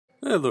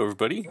Hello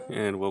everybody,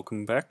 and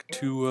welcome back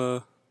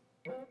to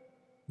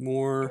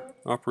more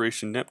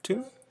Operation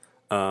Neptune.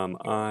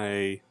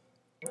 I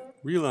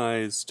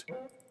realized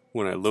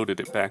when I loaded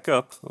it back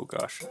up, oh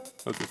gosh,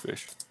 ugly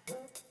fish,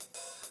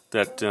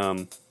 that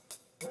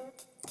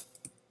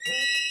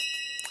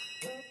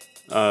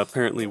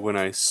apparently when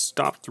I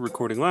stopped the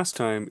recording last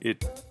time,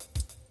 it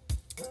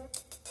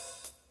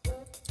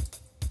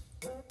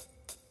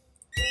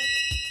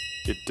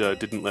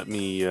didn't let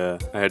me, I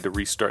had to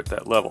restart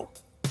that level.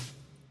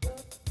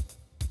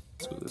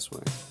 Let's go this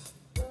way.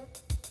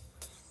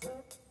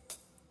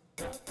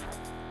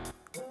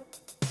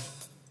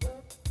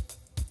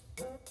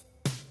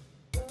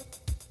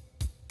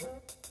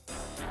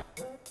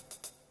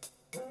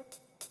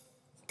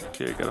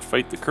 Okay, I gotta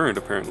fight the current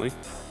apparently,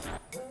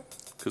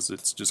 because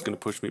it's just gonna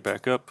push me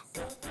back up.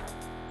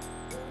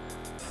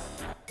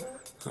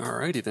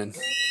 Alrighty then.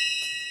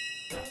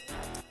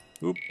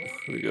 Oop,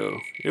 here we go.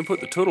 Input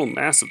the total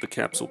mass of the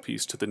capsule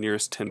piece to the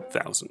nearest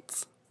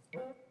 10,000th.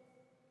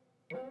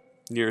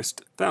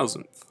 Nearest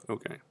thousandth,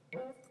 okay.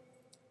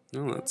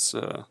 No, that's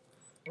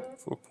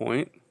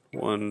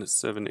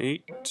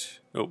 4.178.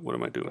 Oh, what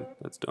am I doing?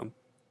 That's dumb.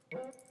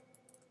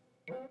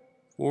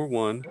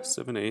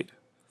 4178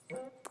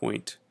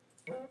 point.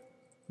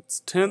 It's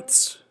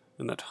tenths,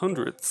 and that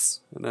hundredths,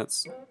 and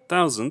that's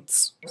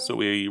thousandths. So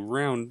we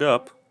round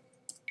up.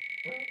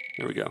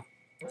 There we go.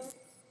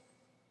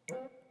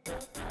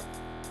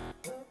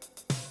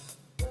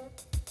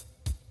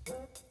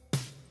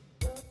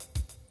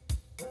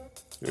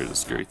 There's a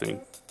scary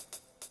thing.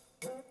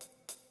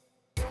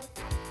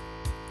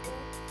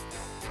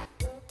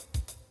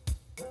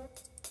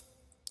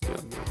 Yeah.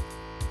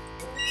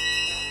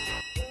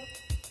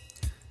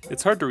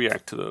 It's hard to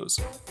react to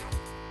those.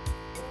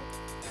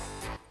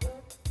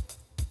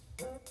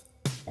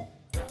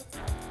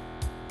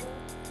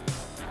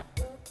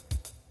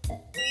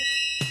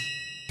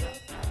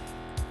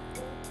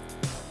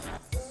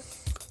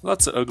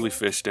 Lots of ugly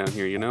fish down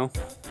here, you know?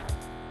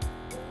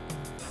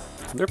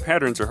 Their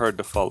patterns are hard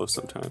to follow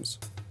sometimes.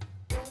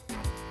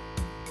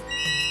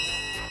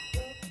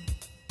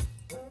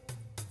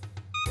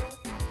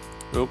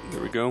 Oh,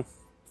 there we go.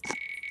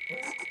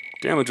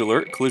 Damage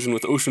alert. Collision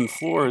with ocean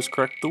floor has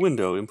cracked the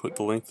window. Input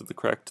the length of the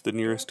crack to the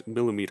nearest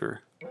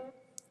millimeter.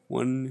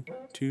 1,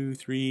 2,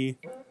 3,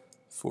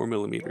 4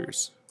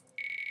 millimeters.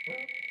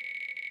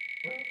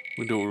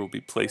 Window will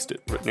be placed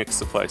at next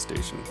supply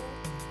station.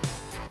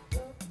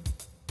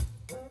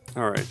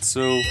 Alright,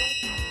 so...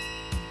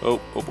 Oh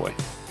boy.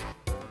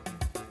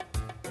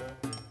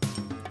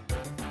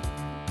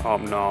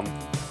 Om nom.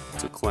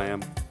 It's a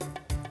clam.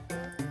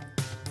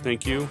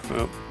 Thank you.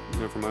 Oh,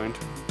 never mind.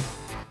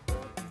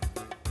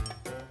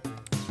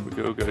 Here we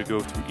go, gotta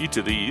go through each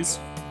of these.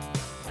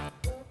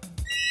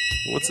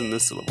 What's in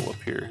this level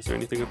up here? Is there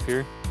anything up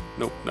here?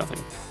 Nope,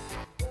 nothing.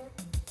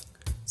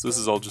 So this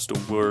is all just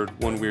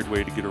one weird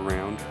way to get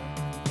around.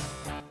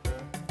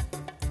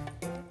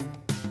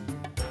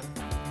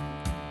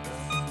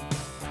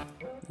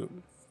 Nope.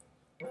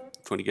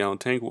 20-gallon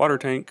tank, water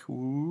tank.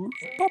 Ooh,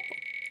 pop.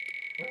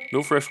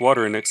 No fresh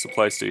water in next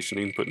supply station.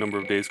 Input number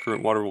of days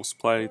current water will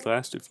supply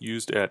last if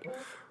used at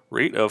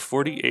rate of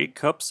 48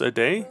 cups a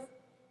day.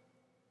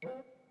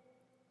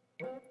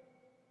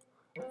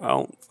 I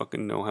don't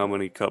fucking know how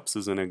many cups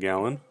is in a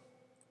gallon.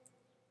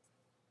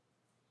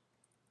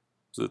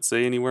 Does it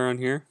say anywhere on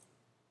here?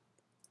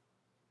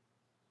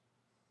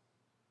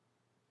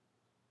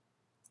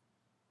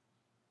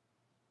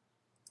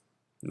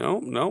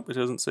 Nope, it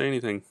doesn't say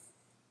anything.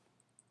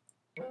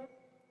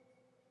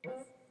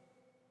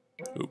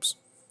 Oops.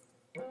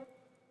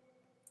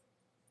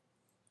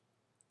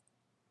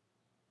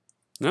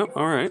 No,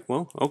 alright,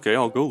 well, okay,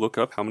 I'll go look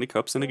up how many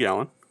cups in a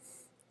gallon.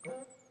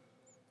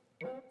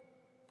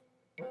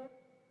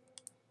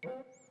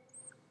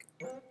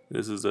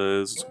 This is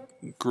a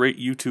great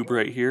YouTube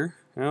right here.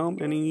 How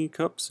many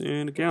cups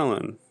in a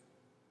gallon?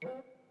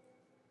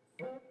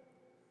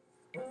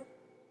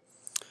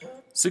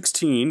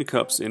 16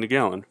 cups in a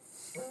gallon.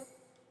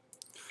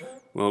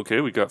 Well, okay,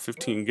 we got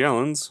 15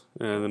 gallons,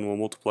 and then we'll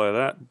multiply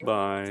that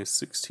by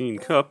 16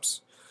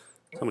 cups.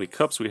 How many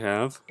cups we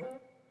have?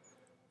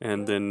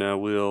 And then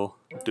we'll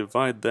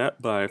divide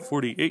that by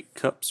 48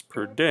 cups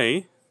per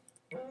day,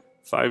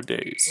 5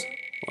 days.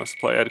 Water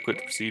supply adequate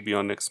to proceed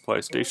beyond next supply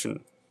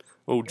station.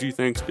 Oh gee,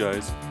 thanks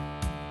guys.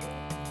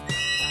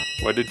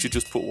 Why didn't you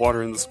just put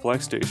water in the supply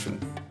station?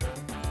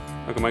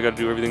 How come I gotta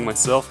do everything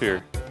myself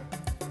here?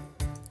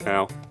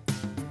 Ow.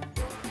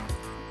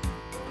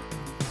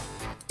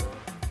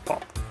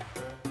 Pop.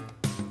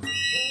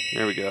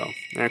 There we go.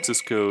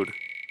 Access code.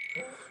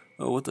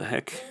 Oh, what the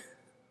heck?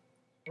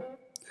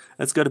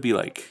 That's gotta be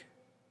like...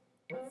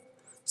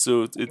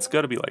 So it's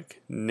gotta be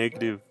like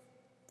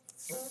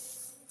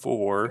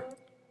 -4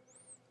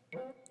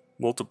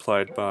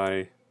 multiplied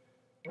by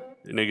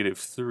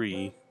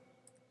 -3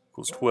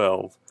 equals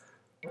 12,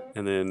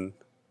 and then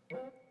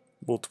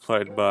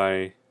multiplied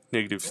by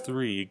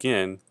 -3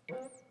 again,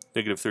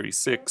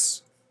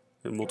 -36,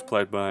 and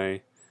multiplied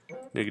by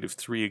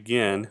 -3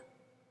 again,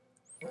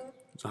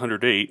 it's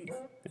 108.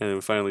 and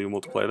then finally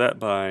multiply that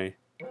by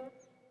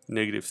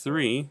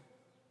 -3,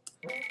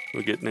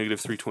 we'll get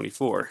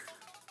 -324.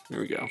 There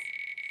we go.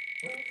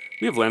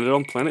 We have landed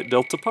on planet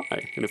Delta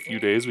Pi. In a few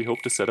days, we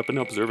hope to set up an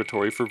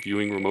observatory for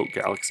viewing remote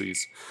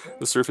galaxies.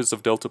 The surface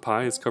of Delta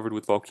Pi is covered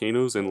with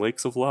volcanoes and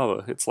lakes of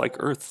lava. It's like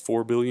Earth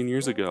 4 billion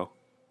years ago.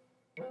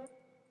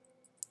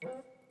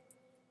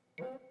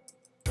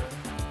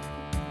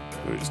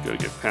 We just gotta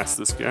get past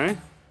this guy.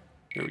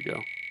 There we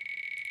go.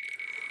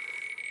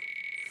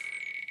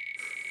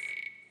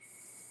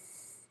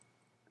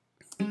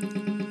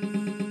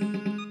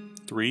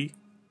 Three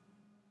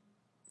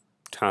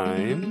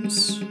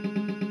times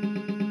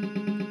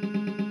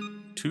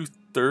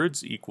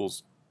 2/3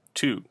 equals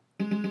 2.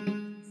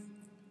 And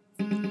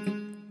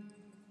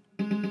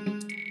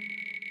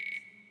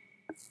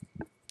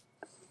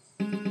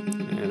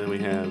then we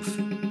have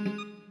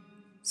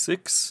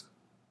 6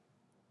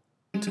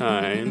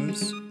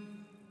 times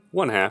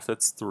 1/2,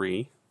 that's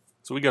 3.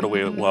 So we gotta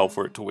wait a while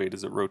for it to wait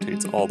as it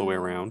rotates all the way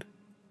around.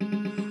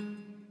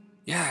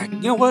 Yeah,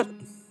 you know what?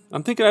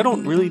 I'm thinking I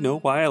don't really know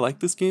why I like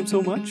this game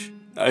so much.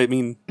 I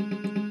mean,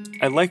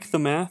 I like the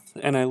math,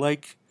 and I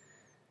like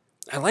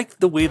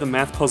the way the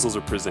math puzzles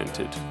are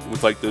presented,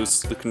 with like the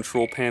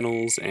control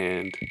panels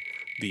and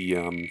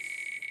the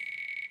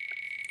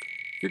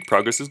your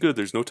progress is good.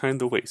 There's no time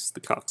to waste. The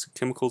toxic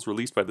chemicals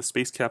released by the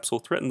space capsule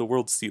threaten the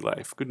world's sea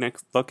life. Good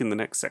luck in the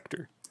next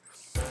sector.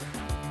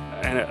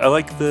 And I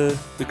like the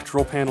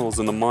control panels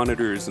and the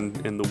monitors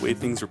and the way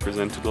things are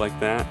presented like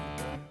that.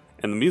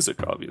 And the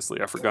music, obviously.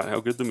 I forgot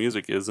how good the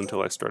music is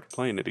until I started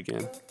playing it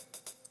again.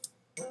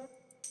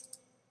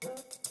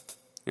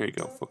 There you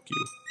go. Fuck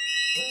you.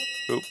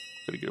 Oh,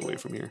 gotta get away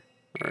from here.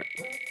 Alright.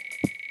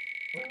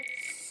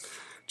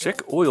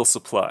 Check oil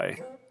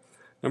supply.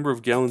 Number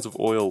of gallons of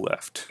oil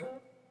left.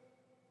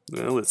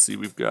 Well, let's see.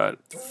 We've got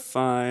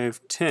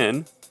 5,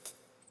 10.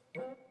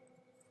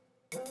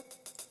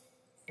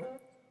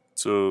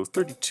 So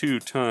 32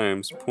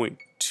 times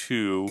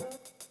 0.2.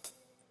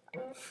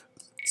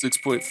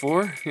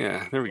 6.4?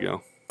 Yeah, there we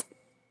go.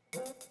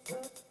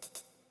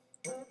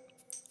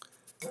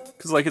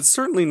 Because, like, it's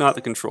certainly not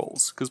the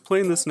controls. Because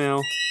playing this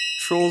now,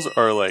 controls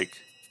are,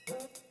 like,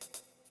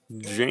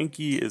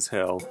 janky as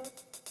hell.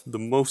 The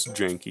most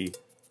janky.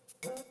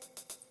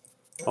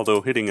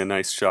 Although hitting a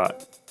nice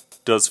shot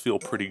does feel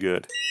pretty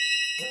good.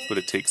 But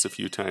it takes a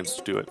few times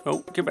to do it. Oh,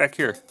 get back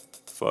here.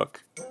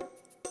 Fuck.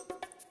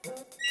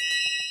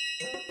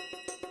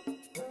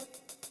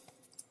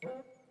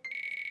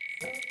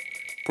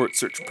 Port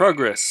search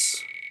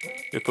progress.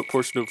 Input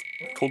portion of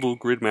total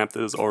grid map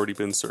that has already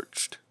been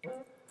searched.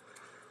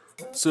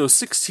 So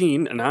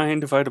 9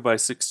 divided by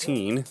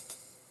 16.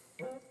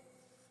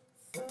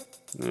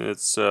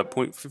 It's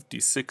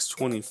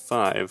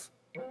 0.5625.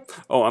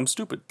 Oh, I'm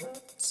stupid.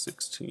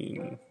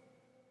 16.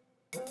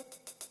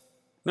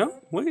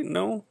 No? Wait,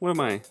 no. What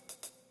am I?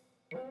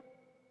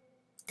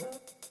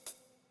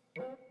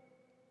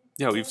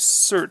 Yeah, we've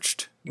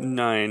searched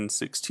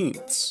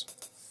 9/16.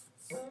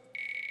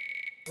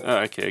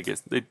 Okay, I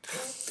guess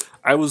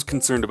I was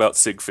concerned about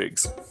sig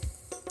figs,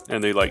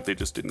 and they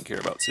just didn't care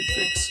about sig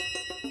figs.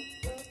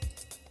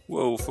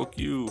 Whoa, fuck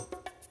you!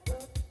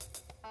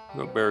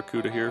 Got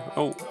barracuda here.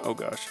 Oh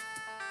gosh.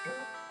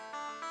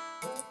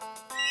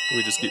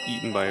 We just get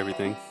eaten by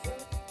everything.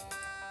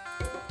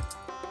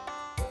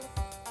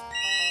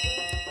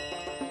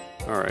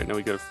 All right, now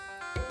we got a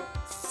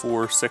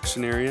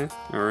 4-section area.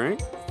 All right.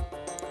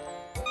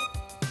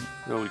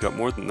 No, we got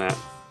more than that.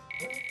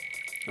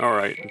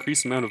 Alright,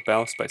 increase amount of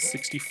ballast by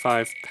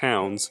 65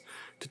 pounds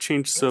to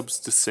change sub's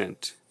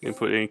descent.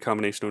 Input any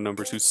combination of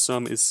numbers whose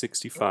sum is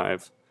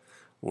 65.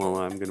 Well,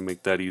 I'm going to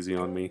make that easy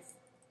on me.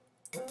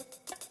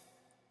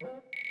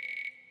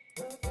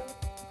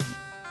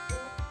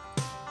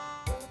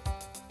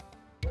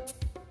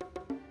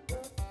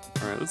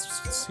 Alright,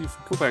 let's see if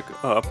we go back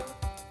up.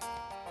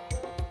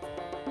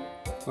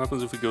 What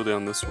happens if we go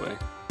down this way?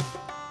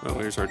 Oh,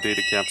 here's our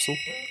data capsule.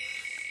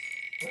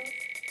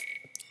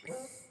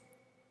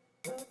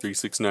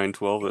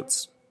 36912,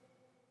 that's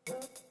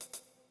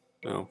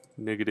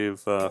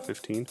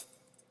 -15.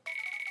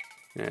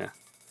 Yeah.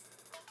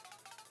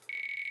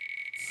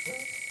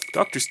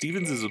 Dr.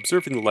 Stevens is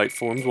observing the light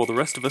forms while the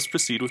rest of us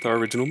proceed with our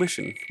original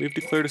mission. We have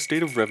declared a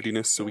state of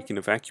readiness so we can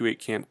evacuate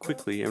camp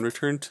quickly and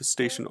return to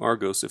Station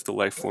Argos if the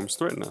life forms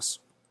threaten us.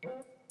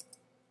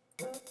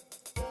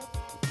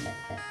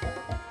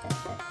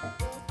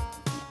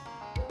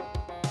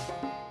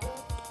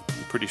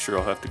 I'm pretty sure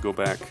I'll have to go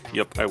back.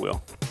 Yep, I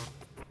will.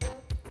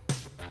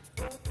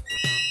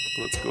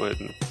 Let's go ahead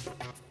and...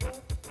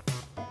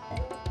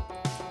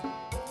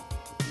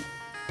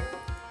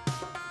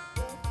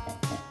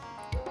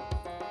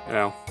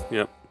 Ow,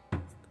 yep.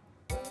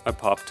 I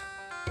popped.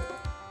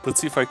 Let's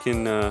see if I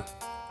can,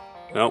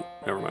 No,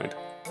 never mind.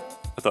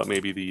 I thought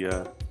maybe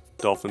the,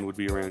 dolphin would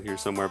be around here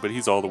somewhere, but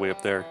he's all the way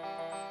up there.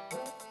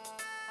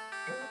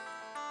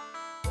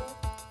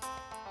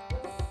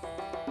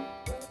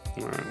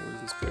 Alright,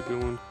 where's this guy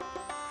going?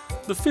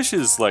 The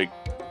fish's, like,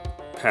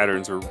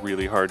 patterns are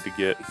really hard to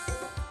get.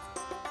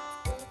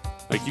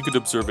 Like, you could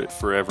observe it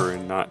forever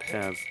and not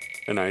have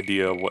an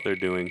idea of what they're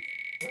doing.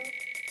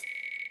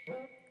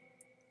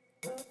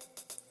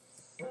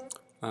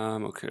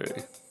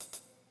 Okay.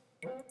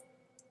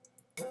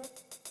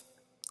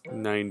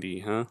 90,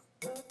 huh?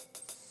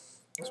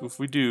 So if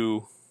we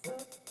do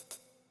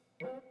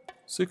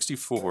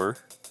 64,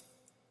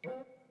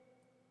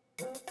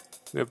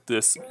 we have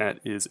this at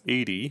is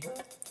 80,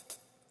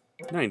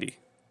 90.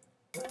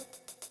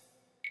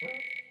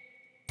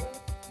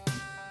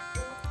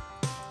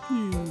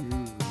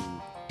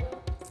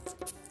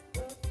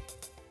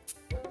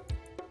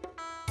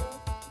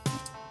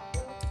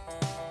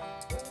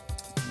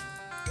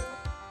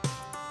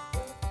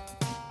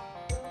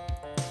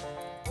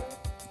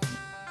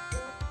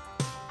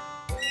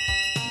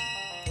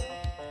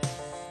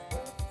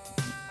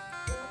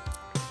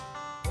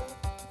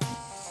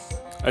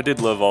 I did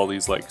love all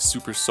these like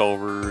super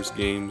solvers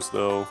games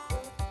though.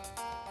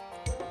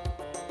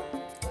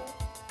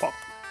 Pop.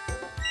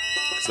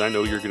 Because I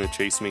know you're gonna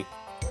chase me.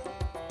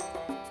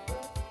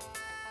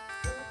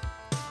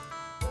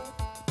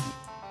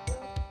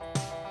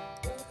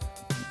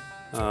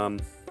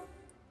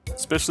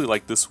 Especially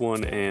like this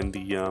one and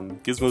the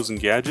Gizmos and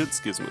Gadgets.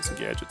 Gizmos and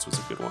Gadgets was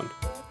a good one.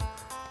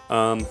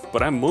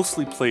 But I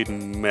mostly played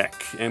Mech,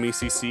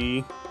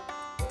 M-E-C-C,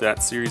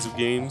 that series of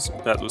games.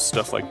 That was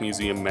stuff like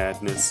Museum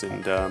Madness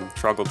and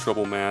Troggle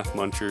Trouble Math,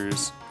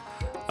 Munchers,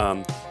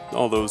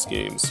 all those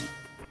games.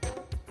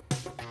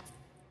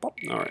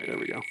 Alright, there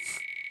we go.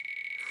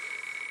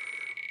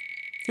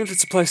 Gadget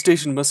Supply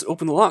Station must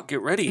open the lock.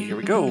 Get ready. Here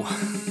we go.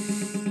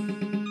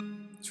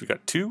 So we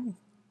got 2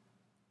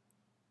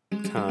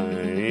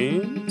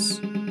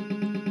 times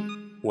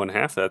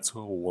 1/2. That's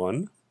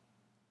 1.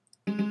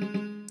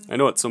 I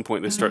know at some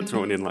point they start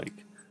throwing in like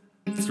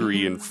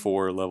 3 and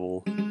 4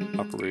 level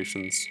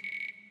operations.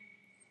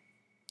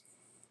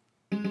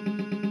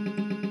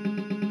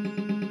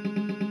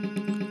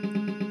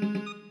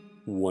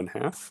 One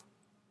half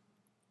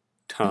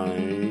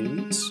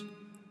times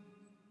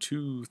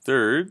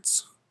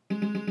 2/3.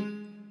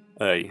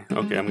 Okay,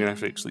 I'm gonna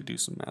have to actually do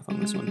some math on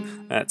this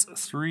one. That's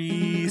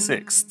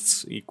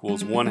 3/6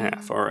 equals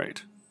 1/2. All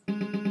right.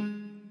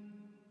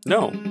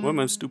 No, what am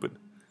I stupid?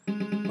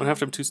 1/2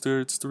 times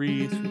 2/3,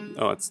 3.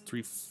 Oh, it's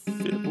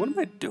 3/5. What am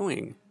I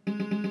doing?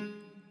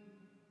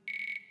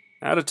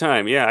 Out of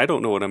time. Yeah, I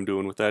don't know what I'm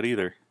doing with that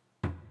either.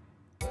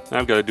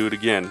 I've got to do it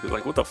again.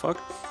 Like, what the fuck?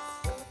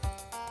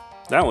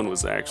 That one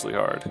was actually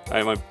hard.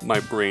 My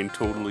brain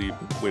totally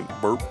went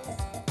burp.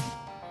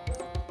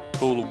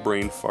 Total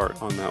brain fart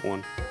on that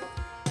one.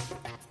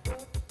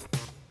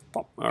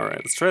 Alright,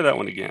 let's try that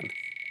one again.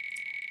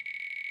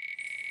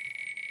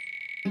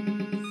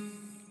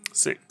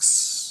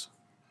 6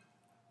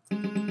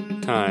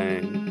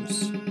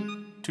 times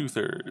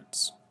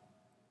 2/3.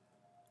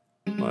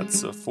 Well,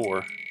 that's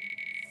 4.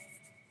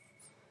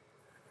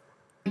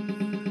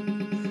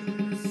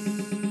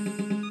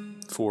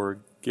 4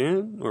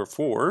 again, or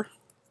 4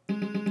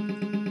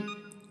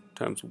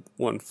 times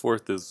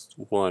 1/4 is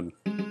 1.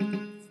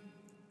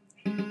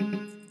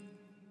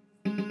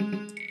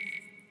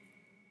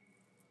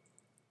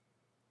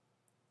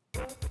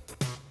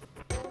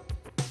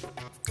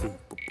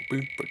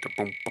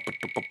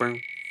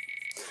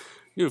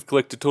 You have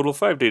collected a total of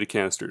 5 data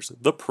canisters.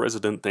 The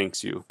President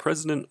thanks you.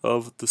 President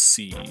of the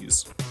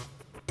Seas.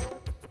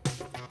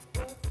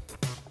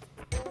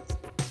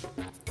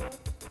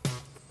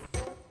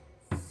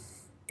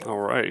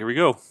 Alright, here we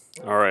go.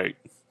 Alright.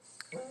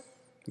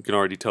 You can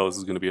already tell this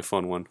is going to be a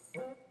fun one.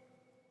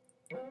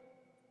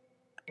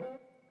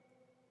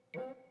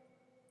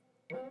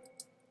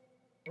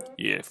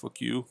 Yeah,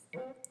 fuck you.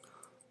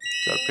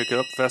 Gotta pick it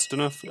up fast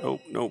enough.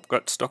 Oh, nope,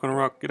 got stuck on a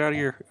rock. Get out of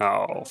here.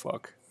 Oh,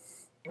 fuck.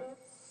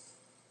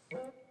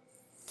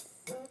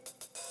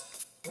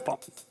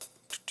 Bop.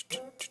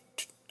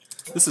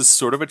 This is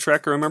sort of a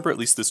track I remember, at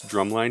least this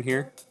drum line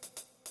here.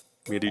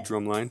 MIDI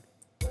drum line.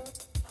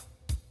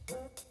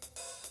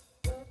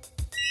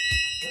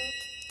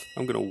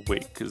 I'm gonna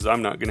wait, because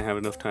I'm not gonna have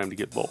enough time to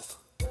get both.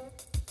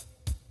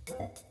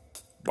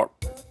 Barp.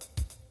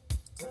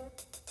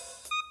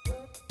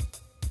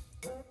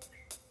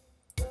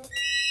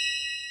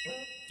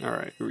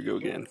 Alright, here we go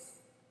again.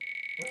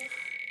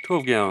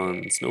 12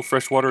 gallons. No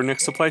fresh water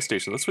next supply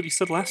station. That's what you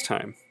said last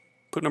time.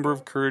 Put number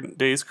of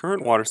days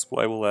current water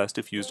supply will last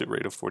if used at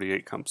rate of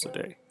 48 cups a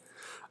day.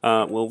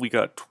 Well, we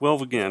got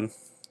 12 again.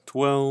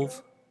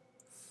 12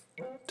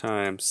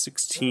 times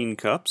 16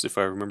 cups, if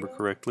I remember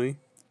correctly.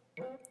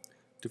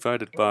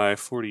 Divided by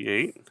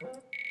 48.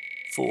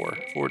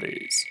 4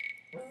 days.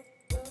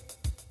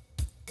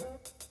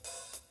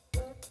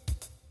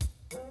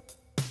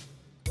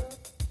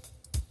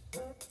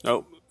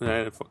 Oh,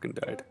 I fucking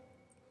died.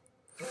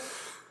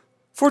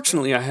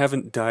 Fortunately, I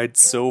haven't died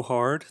so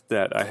hard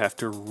that I have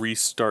to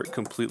restart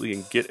completely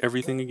and get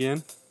everything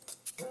again.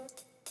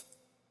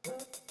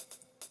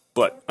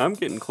 But I'm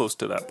getting close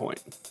to that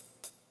point.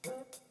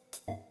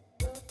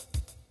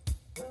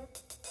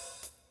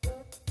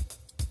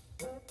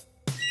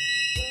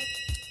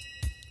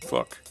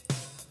 Fuck.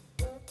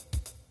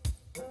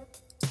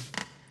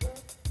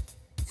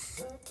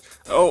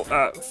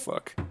 Oh,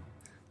 fuck.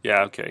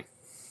 Yeah, okay.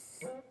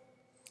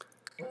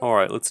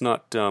 Alright, let's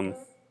not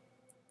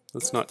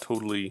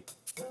totally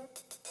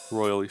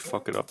royally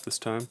fuck it up this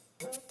time.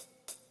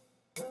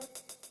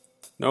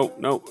 No,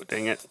 no,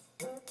 dang it.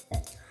 I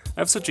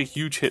have such a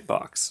huge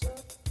hitbox.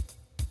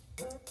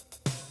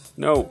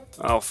 No.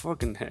 Oh,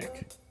 fucking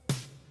heck.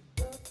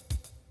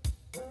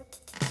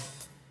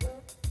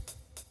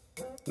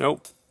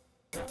 Nope.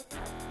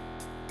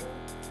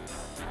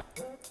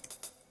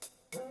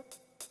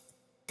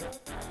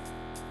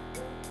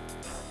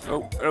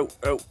 Oh, oh,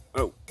 oh,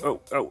 oh,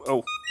 oh, oh,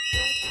 oh.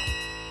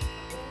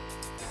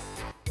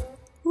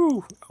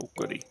 Woo. Oh,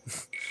 goody.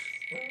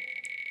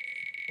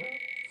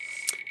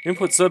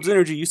 Input sub's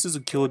energy uses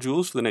of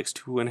kilojoules for the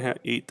next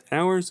 2.5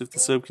 hours if the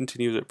sub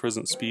continues at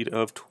present speed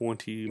of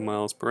 20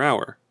 miles per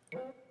hour.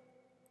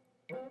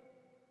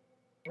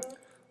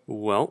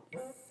 Well,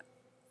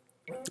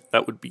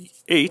 that would be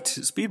 8.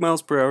 Speed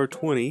miles per hour,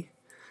 20.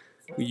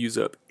 We use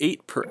up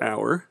 8 per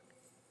hour.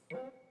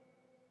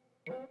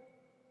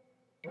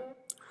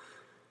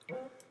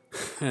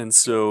 And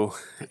so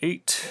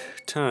 8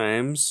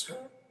 times...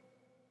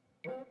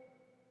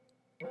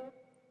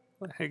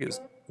 what the heck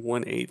is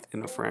 1/8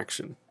 in a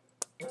fraction?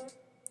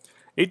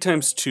 8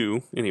 times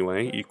 2,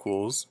 anyway,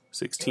 equals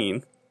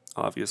 16,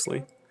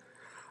 obviously.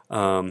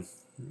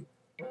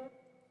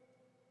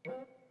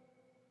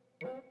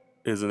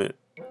 Isn't it?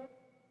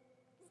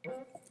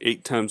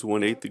 8 times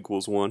 1/8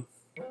 equals 1.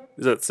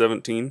 Is that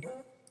 17?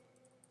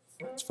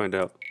 Let's find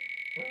out.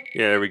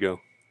 Yeah, there we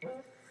go.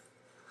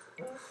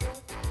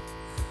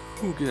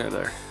 Ooh, get out of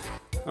there.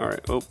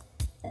 Alright, oh.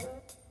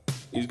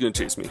 He's gonna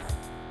chase me.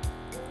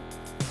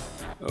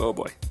 Oh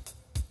boy.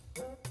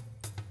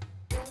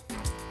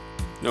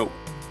 Nope.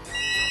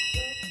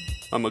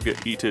 I'm gonna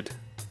get eated.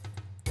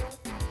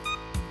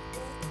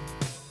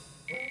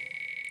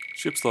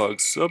 Ship's log.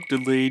 Sub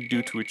delayed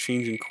due to a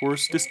change in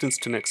course. Distance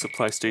to next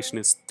supply station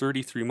is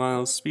 33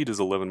 miles. Speed is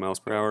 11 miles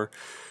per hour.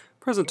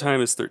 Present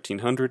time is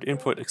 1300.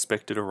 Input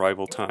expected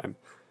arrival time.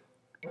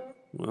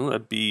 Well,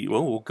 that'd be...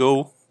 well,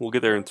 we'll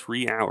get there in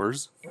 3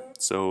 hours.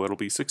 So it'll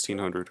be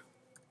 1600.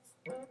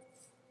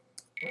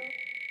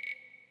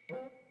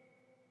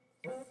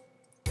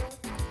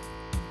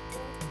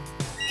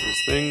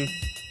 This thing.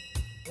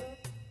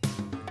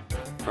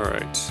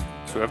 Alright.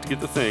 So I have to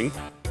get the thing.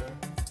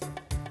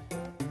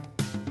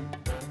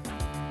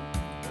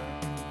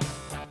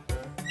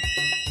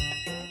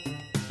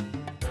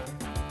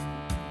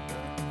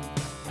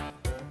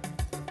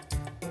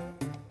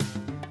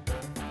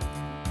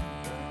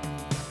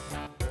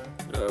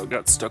 Oh,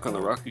 got stuck on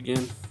the rock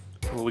again.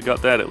 Well, we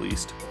got that at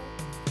least.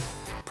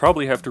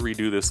 Probably have to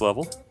redo this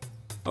level.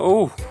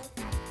 Oh!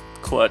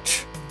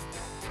 Clutch.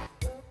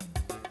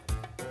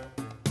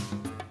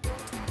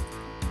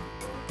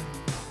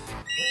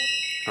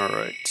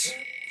 Alright.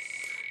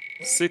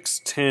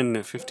 6,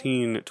 10,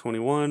 15,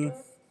 21.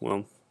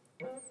 Well,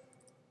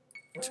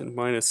 10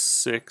 minus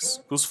 6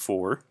 equals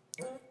 4.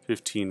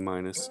 15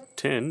 minus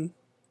 10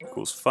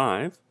 equals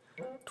 5.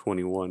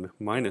 21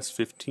 minus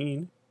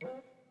 15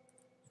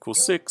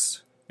 equals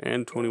 6.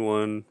 And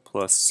 21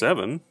 plus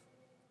 7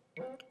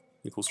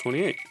 equals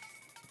 28.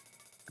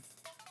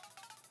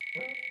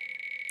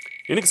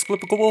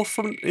 Inexplicable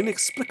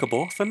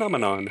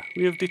phenomenon.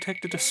 We have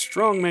detected a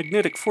strong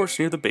magnetic force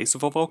near the base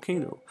of a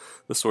volcano.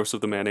 The source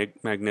of the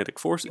magnetic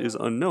force is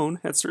unknown.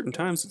 At certain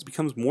times, it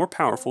becomes more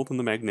powerful than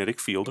the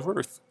magnetic field of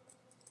Earth.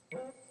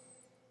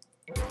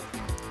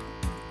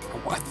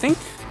 I think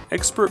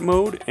expert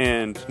mode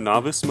and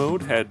novice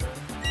mode had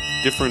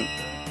different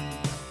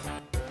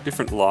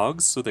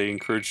logs, so they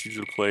encouraged you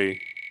to play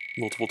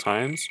multiple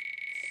times.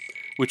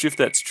 Which, if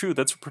that's true,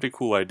 that's a pretty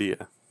cool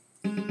idea.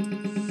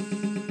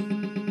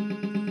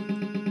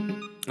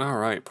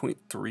 Alright,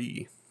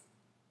 0.3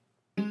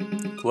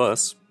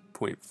 plus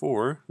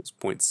 0.4 is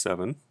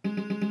 0.7,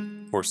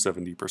 or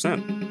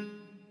 70%.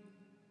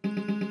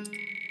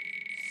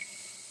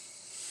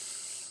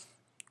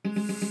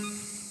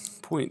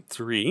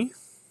 0.3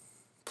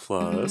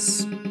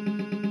 plus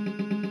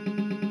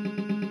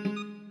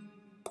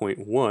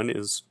 0.1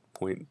 is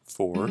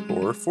 0.4,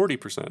 or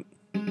 40%.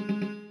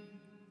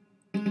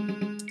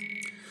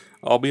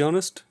 I'll be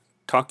honest,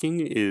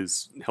 talking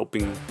is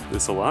helping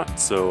this a lot,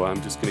 so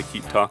I'm just going to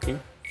keep talking.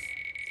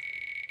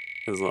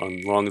 As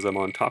long as I'm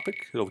on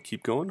topic, it'll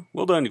keep going.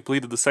 Well done, you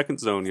completed the second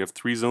zone. You have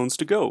 3 zones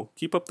to go.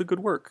 Keep up the good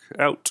work.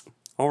 Out.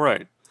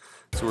 Alright.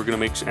 So we're going to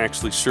make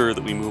actually sure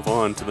that we move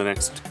on to the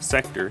next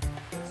sector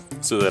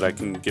so that I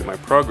can get my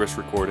progress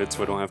recorded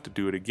so I don't have to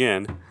do it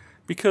again,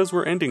 because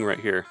we're ending right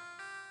here.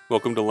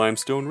 Welcome to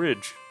Limestone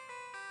Ridge.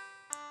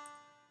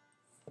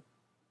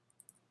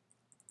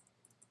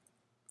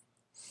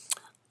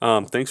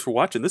 Thanks for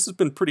watching. This has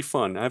been pretty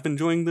fun. I've been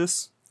enjoying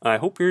this. I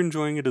hope you're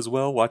enjoying it as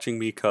well, watching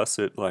me cuss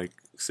at like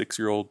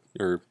 6-year-old,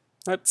 or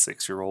not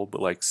 6-year-old,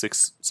 but like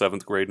 6th,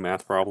 7th grade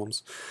math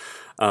problems,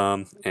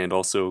 and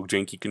also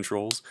janky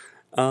controls.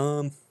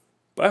 But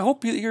I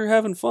hope you're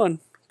having fun,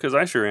 because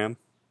I sure am.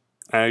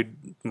 I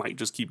might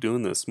just keep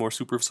doing this. More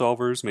super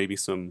solvers, maybe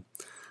some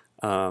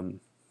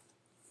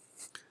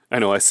I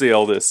know I say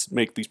all this,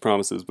 make these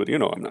promises, but you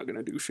know I'm not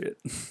gonna do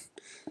shit.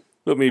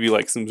 But maybe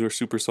like some more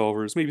Super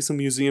Solvers, maybe some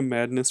Museum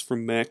Madness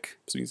from Mech.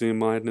 So Museum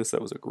Madness,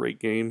 that was a great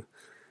game.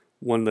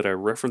 One that I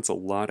reference a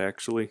lot,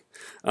 actually.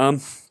 But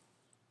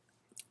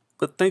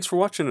thanks for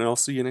watching, and I'll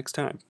see you next time.